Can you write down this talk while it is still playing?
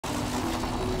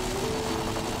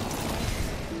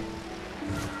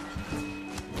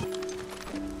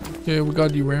Okay, we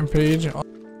got the rampage. I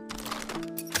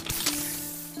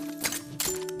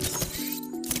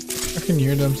can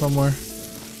hear them somewhere.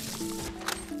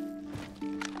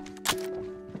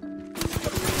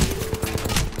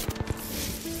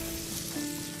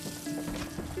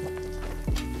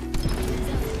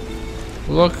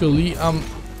 Luckily,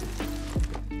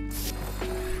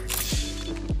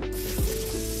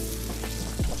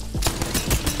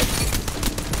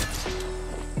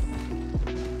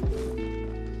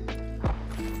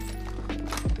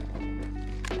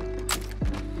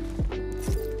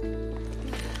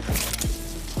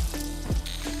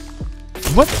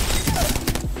 what?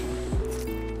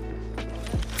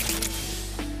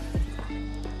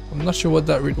 I'm not sure what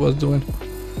that Rit was doing.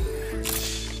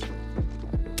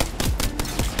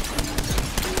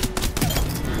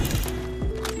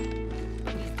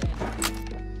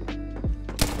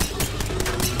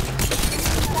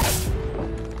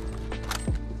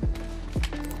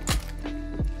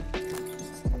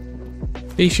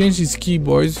 Patience is key,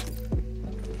 boys.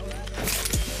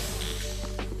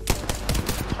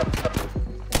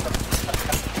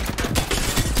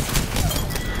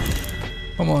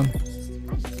 Come on.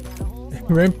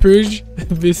 Rampage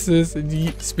versus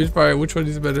the Spitfire. Which one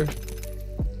is better?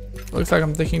 Looks like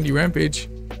I'm taking the Rampage.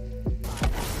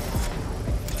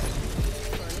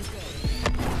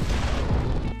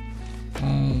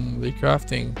 The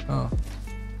crafting. Oh.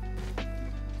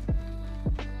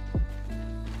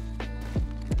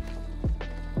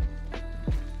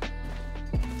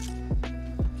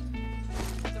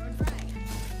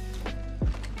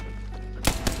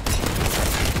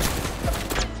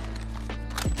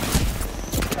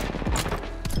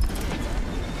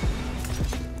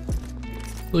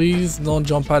 Please don't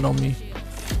jump out on me.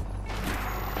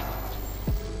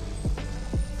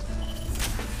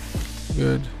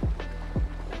 Good.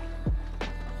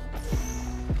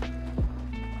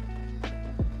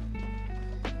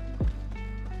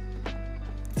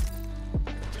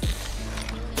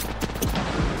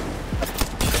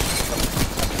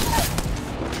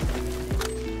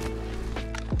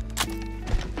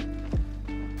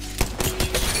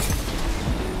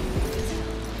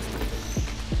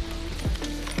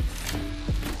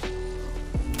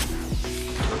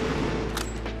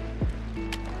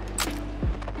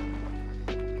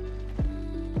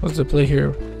 What's the play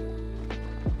here?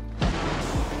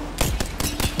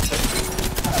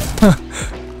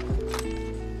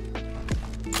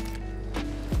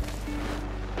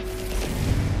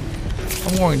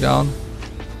 I'm going down.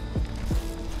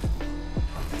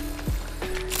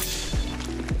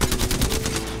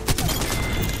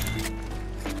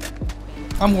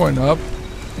 I'm going up.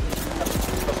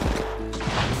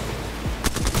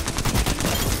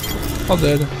 All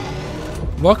dead.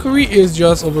 Valkyrie is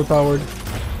just overpowered.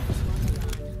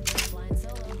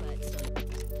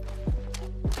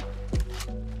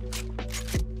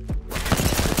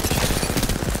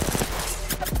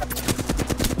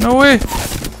 No way!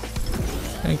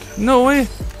 No way!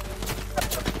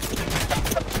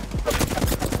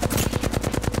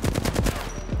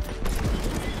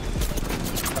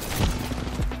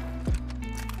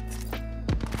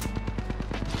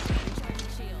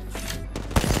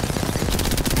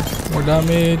 More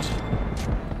damage.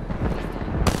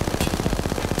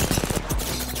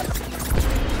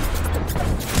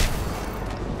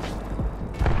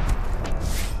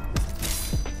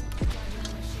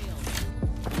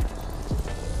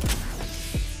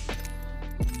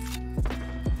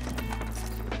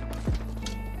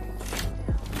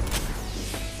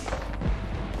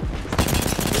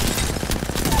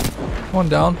 One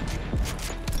down.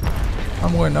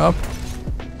 I'm going up.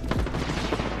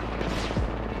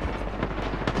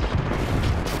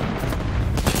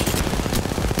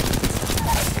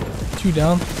 Two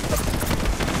down.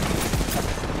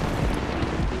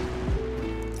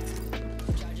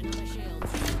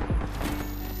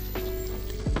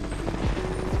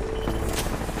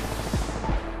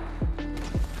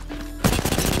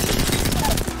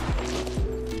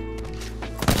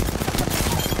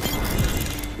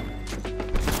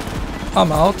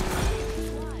 I'm out.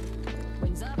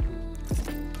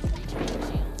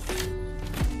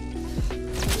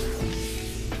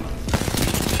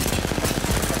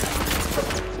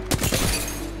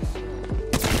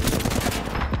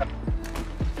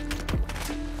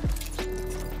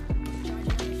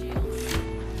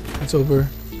 It's over.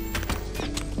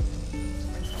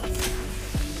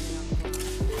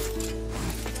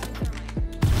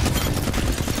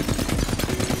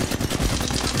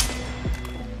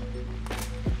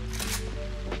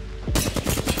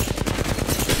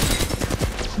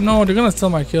 No, they're gonna steal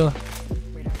my kill.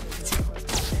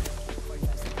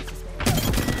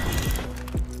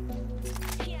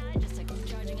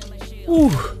 Ooh.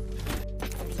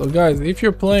 So guys, if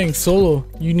you're playing solo,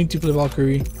 you need to play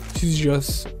Valkyrie. She's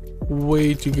just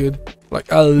way too good.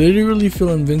 Like, I literally feel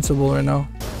invincible right now.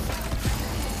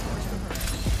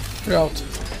 You're out.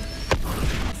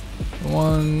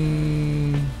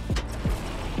 One.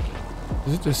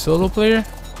 Is it the solo player?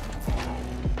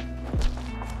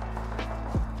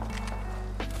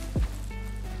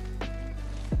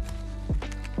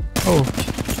 Oh.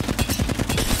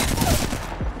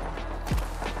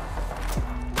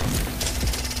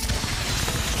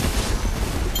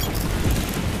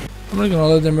 I'm not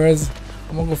gonna let them res.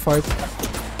 I'm gonna go fight.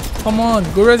 Come on,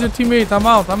 go res your teammate. I'm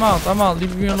out.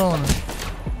 Leave me alone.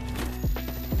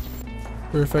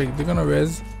 Perfect. They're gonna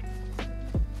res.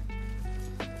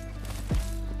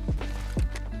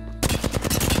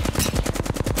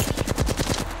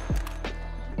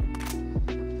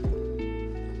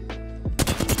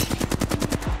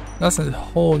 That's a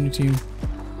whole new team.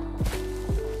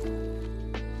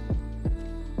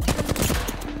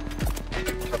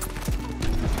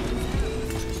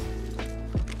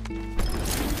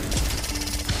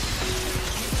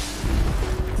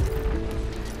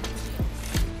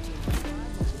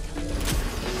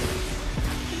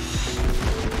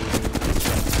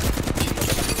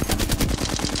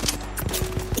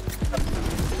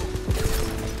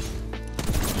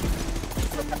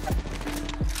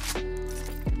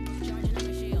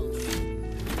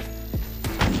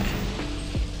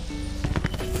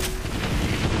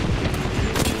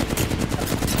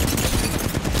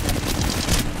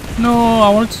 No, I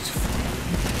wanted to.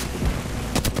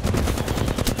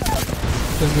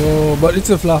 Let's go, but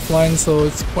it's a flat line, so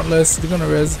it's pointless. They're gonna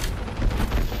res.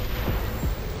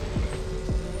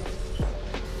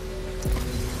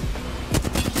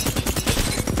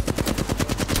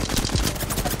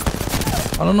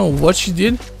 I don't know what she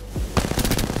did.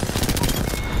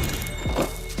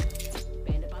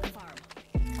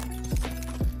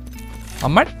 I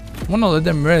might wanna let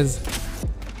them res.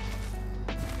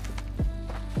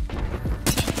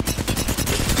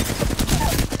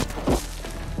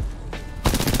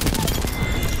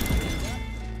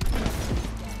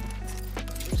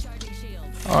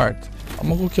 Alright, I'm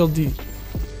gonna go kill D.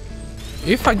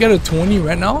 If I get a 20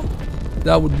 right now,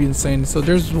 that would be insane. So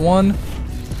there's 1,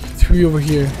 3 over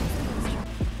here.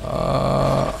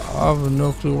 I have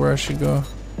no clue where I should go.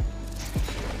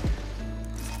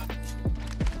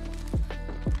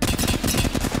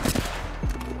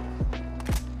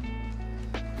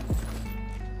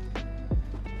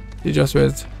 He just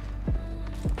res.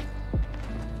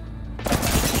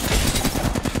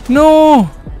 No!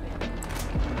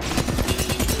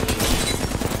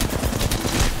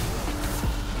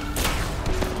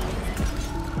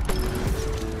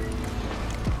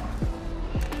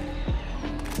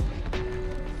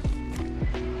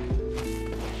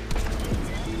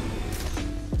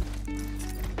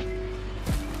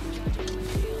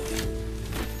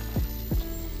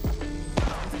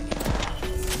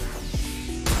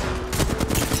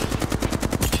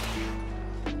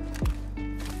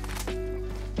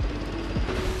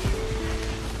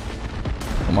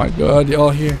 Oh my god, they're all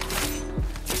here.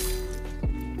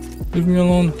 Leave me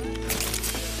alone.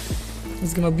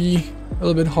 It's gonna be a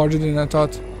little bit harder than I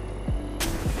thought.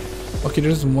 Okay,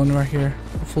 there's one right here.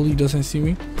 Hopefully he doesn't see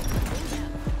me.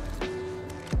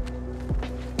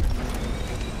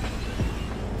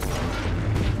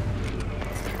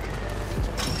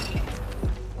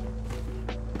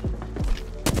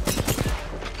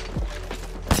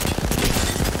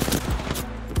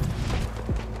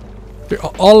 They're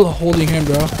all holding him,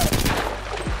 bro.